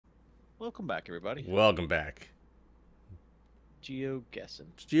Welcome back, everybody. Welcome back. Geoguessing.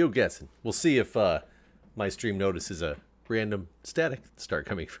 It's Geoguessing. We'll see if my stream notices a random static start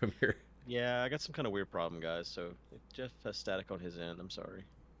coming from here. Yeah, I got some kind of weird problem, guys. So if Jeff has static on his end, I'm sorry.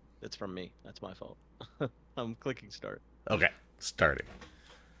 It's from me. That's my fault. I'm clicking start. Okay, starting.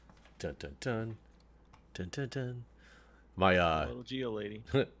 Dun dun dun. Dun dun dun. My Little Geo lady.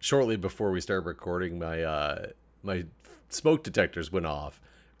 shortly before we started recording, my smoke detectors went off.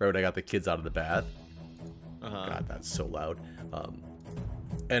 Right when I got the kids out of the bath. God, that's so loud.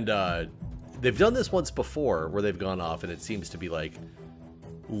 And they've done this once before where they've gone off and it seems to be like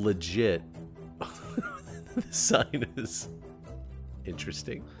legit. The sign is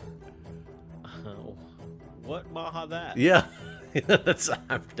interesting. What Maha that? Yeah.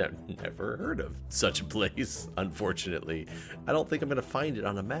 I've never heard of such a place, unfortunately. I don't think I'm going to find it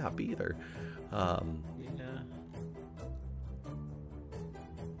on a map either. Yeah.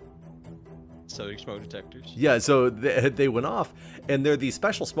 So your smoke detectors. Yeah, so they went off, and they're these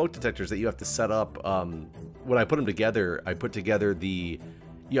special smoke detectors that you have to set up. When I put them together, I put together you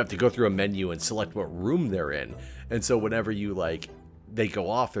have to go through a menu and select what room they're in. And so whenever you, they go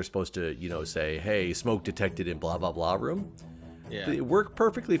off, they're supposed to, say, hey, smoke detected in blah, blah, blah room. Yeah. They work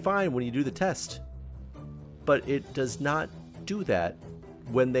perfectly fine when you do the test. But it does not do that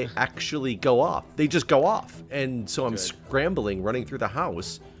when they actually go off. They just go off. And so I'm scrambling, running through the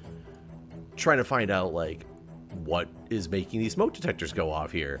house, trying to find out what is making these smoke detectors go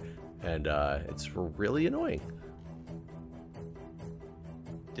off here, and it's really annoying.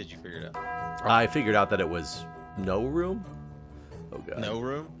 Did you figure it out? I figured out that it was no room. Oh god. No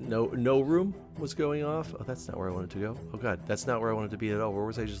room? No room was going off. Oh, that's not where I wanted to go. Oh god, that's not where I wanted to be at all. Where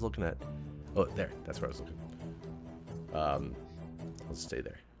was I just looking at? Oh, there. That's where I was looking. Let's stay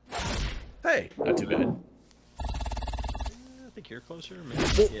there. Hey, not too bad. I think you're closer.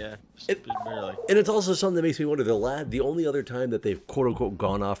 Maybe. Yeah. Just barely. And it's also something that makes me wonder, the only other time that they've quote-unquote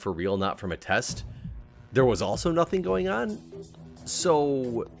gone off for real, not from a test, there was also nothing going on.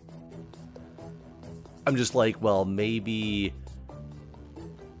 So I'm just like, well, maybe,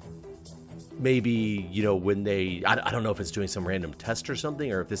 when they, I don't know if it's doing some random test or something,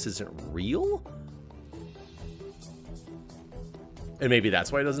 or if this isn't real. And maybe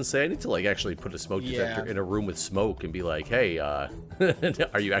that's why it doesn't say I need to actually put a smoke detector in a room with smoke and be like, hey, are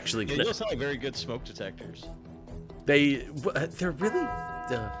you actually gonna... They don't sound like very good smoke detectors. They're really...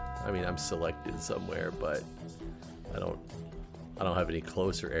 I mean, I'm selected somewhere, but I don't have any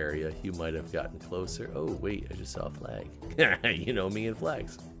closer area. You might have gotten closer. Oh, wait, I just saw a flag. You know me and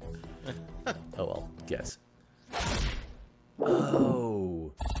flags. Oh, well, guess.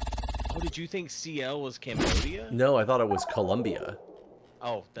 Oh. Oh, did you think CL was Cambodia? No, I thought it was Colombia.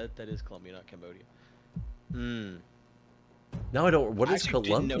 Oh, that is Colombia, not Cambodia. Hmm. Now I don't... What is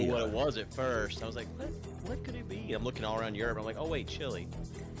Colombia? I didn't know what it was at first. I was like, what could it be? I'm looking all around Europe. I'm like, oh, wait, Chile.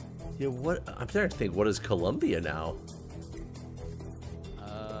 Yeah, what... I'm starting to think, what is Colombia now?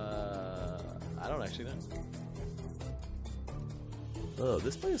 I don't actually know. Oh,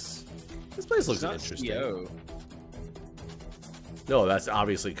 this place looks interesting. CO. No, that's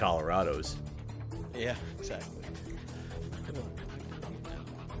obviously Colorado's. Yeah, exactly.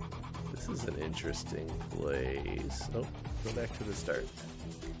 This is an interesting place. Oh, go back to the start.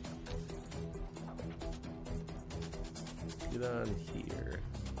 Get on here.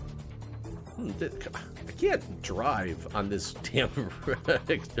 I can't drive on this damn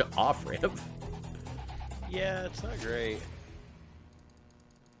off-ramp. Yeah, it's not great.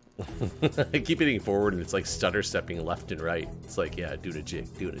 I keep hitting forward and it's like stutter stepping left and right. It's like, yeah, doing a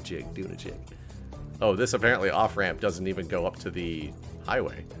jig, doing a jig, doing a jig. Oh, this apparently off-ramp doesn't even go up to the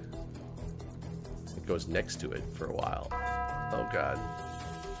highway. It goes next to it for a while. Oh, God.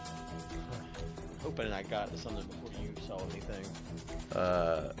 Hoping I got something before you saw anything.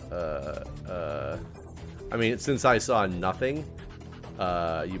 I mean, since I saw nothing,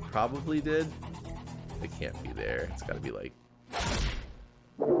 you probably did. It can't be there. It's got to be like...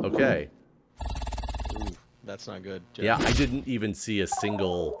 Okay. Ooh, that's not good. Jeff. Yeah, I didn't even see a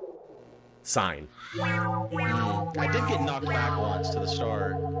single sign. I did get knocked back once to the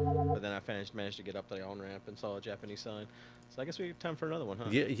start, but then I managed to get up the on-ramp and saw a Japanese sign. So I guess we have time for another one, huh?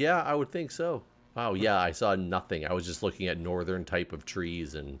 Yeah, I would think so. Wow, yeah, I saw nothing. I was just looking at northern type of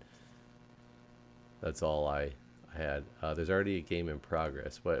trees, and that's all I had. There's already a game in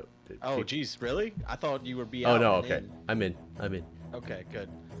progress. What? Oh, geez, really? I thought you would be out. Oh, no, okay. In. I'm in. Okay, good.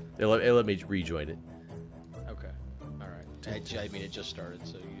 It let me rejoin it. Okay. All right. I mean, it just started,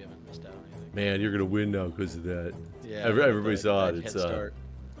 so you haven't missed out on anything. Man, you're going to win now because of that. Yeah. Everybody saw it. It's Oh,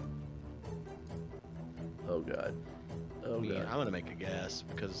 God. Oh, mean, God. I'm gonna make a guess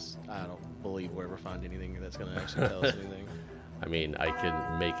because I don't believe we'll ever find anything that's gonna actually tell us anything. I mean, I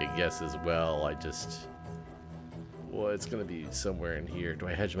can make a guess as well. Well, it's gonna be somewhere in here. Do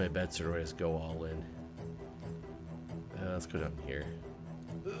I hedge my bets or do I just go all in? Let's go down here.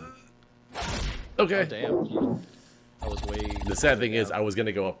 Okay. Oh, damn. I was way. The sad thing is, I was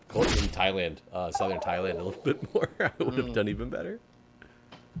gonna go up in Thailand, southern Thailand, a little bit more. I would have done even better.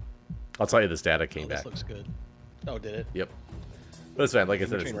 I'll tell you this data came back. This looks good. Oh, did it? Yep. But it's fine. Like I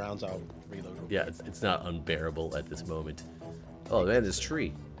said, between rounds, I'll reload. Yeah, it's not unbearable at this moment. Oh man, this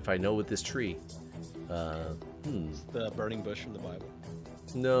tree. If I know what this tree. It's the burning bush from the Bible.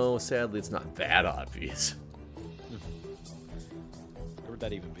 No, sadly, it's not that obvious. Where would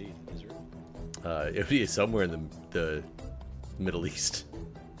that even be? Israel? It would be somewhere in the Middle East.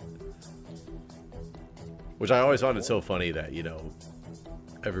 Which I always found it so funny that, you know,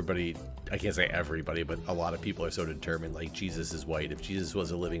 everybody, I can't say everybody, but a lot of people are so determined, like, Jesus is white. If Jesus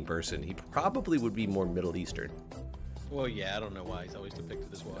was a living person, he probably would be more Middle Eastern. Well, yeah, I don't know why he's always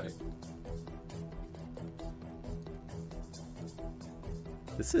depicted as white.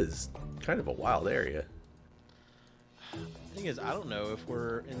 This is kind of a wild area. The thing is, I don't know if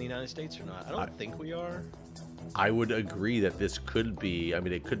we're in the United States or not. I don't think we are. I would agree that this could be, I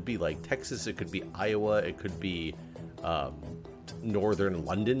mean, it could be like Texas, it could be Iowa, it could be northern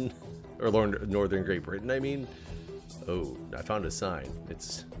London, or northern Great Britain, I mean. Oh, I found a sign. I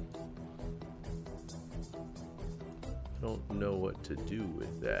don't know what to do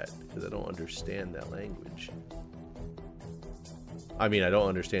with that, because I don't understand that language. I mean, I don't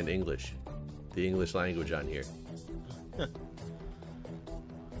understand English. The English language on here.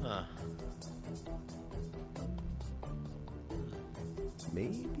 Huh.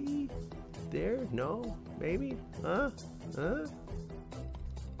 Maybe? There? No? Maybe? Huh?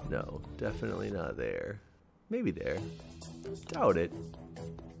 No, definitely not there. Maybe there. Doubt it.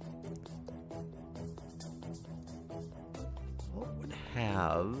 What would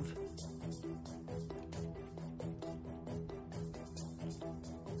have...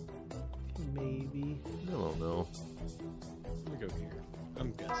 Maybe? I don't know. Let me go here.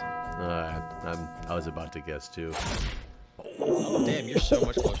 I'm guessing. I was about to guess too. Oh, damn, you're so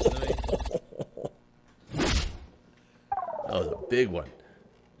much closer than me. That was a big one.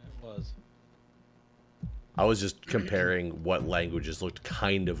 It was. I was just comparing what languages looked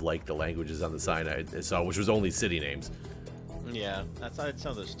kind of like the languages on the sign I saw, which was only city names. Yeah, I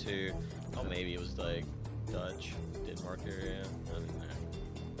saw those too. Oh, maybe it was like Dutch, Denmark area. I don't know.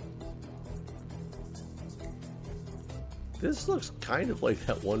 This looks kind of like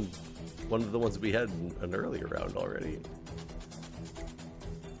that one of the ones we had in an earlier round already.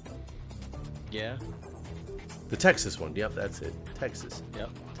 Yeah. The Texas one. Yep, that's it. Texas. Yep,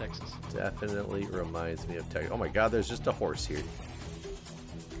 Texas. Definitely reminds me of Texas. Oh my God, there's just a horse here.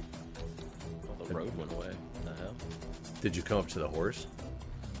 Oh, the road went away. What the hell? Did you come up to the horse?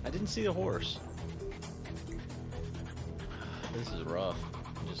 I didn't see the horse. This is rough.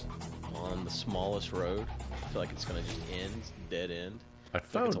 Just on the smallest road. I feel like it's gonna just end, dead end. I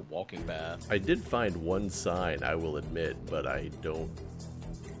found it's a walking path. I did find one sign, I will admit, but it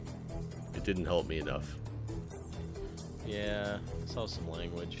didn't help me enough. Yeah, I saw some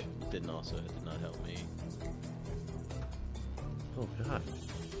language. It did not help me. Oh God.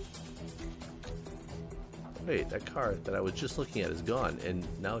 Wait, that car that I was just looking at is gone, and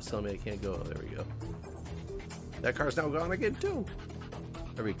now it's telling me I can't go. Oh, there we go. That car's now gone again too.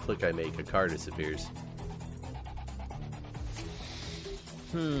 Every click I make, a car disappears.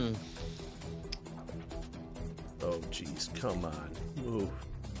 Oh jeez, come on. Move.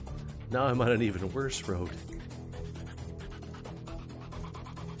 Now I'm on an even worse road.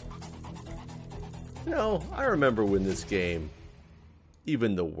 You know, I remember when this game,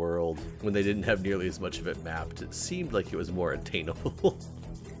 even the world, when they didn't have nearly as much of it mapped, it seemed like it was more attainable.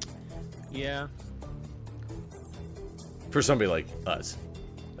 Yeah. For somebody like us,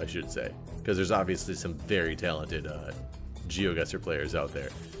 I should say. Because there's obviously some very talented Geoguessr players out there.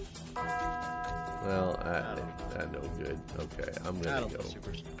 Well, no good. Okay, I'm I gonna don't go. feel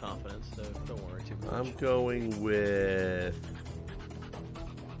super confident, so don't worry too much. I'm going with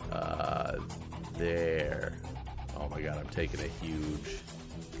there. Oh my God, I'm taking a huge.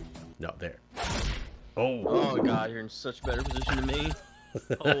 No, there. Oh. Oh God, you're in such better position than me.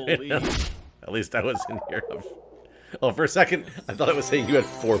 Holy. At least I was in here. Oh, for a second, I thought it was saying you had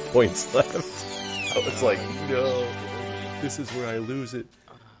 4 points left. I was like, no, this is where I lose it.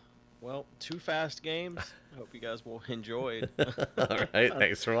 Well, 2 fast games. I hope you guys will enjoy it. All right,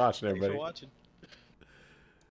 thanks for watching, everybody. Thanks for watching.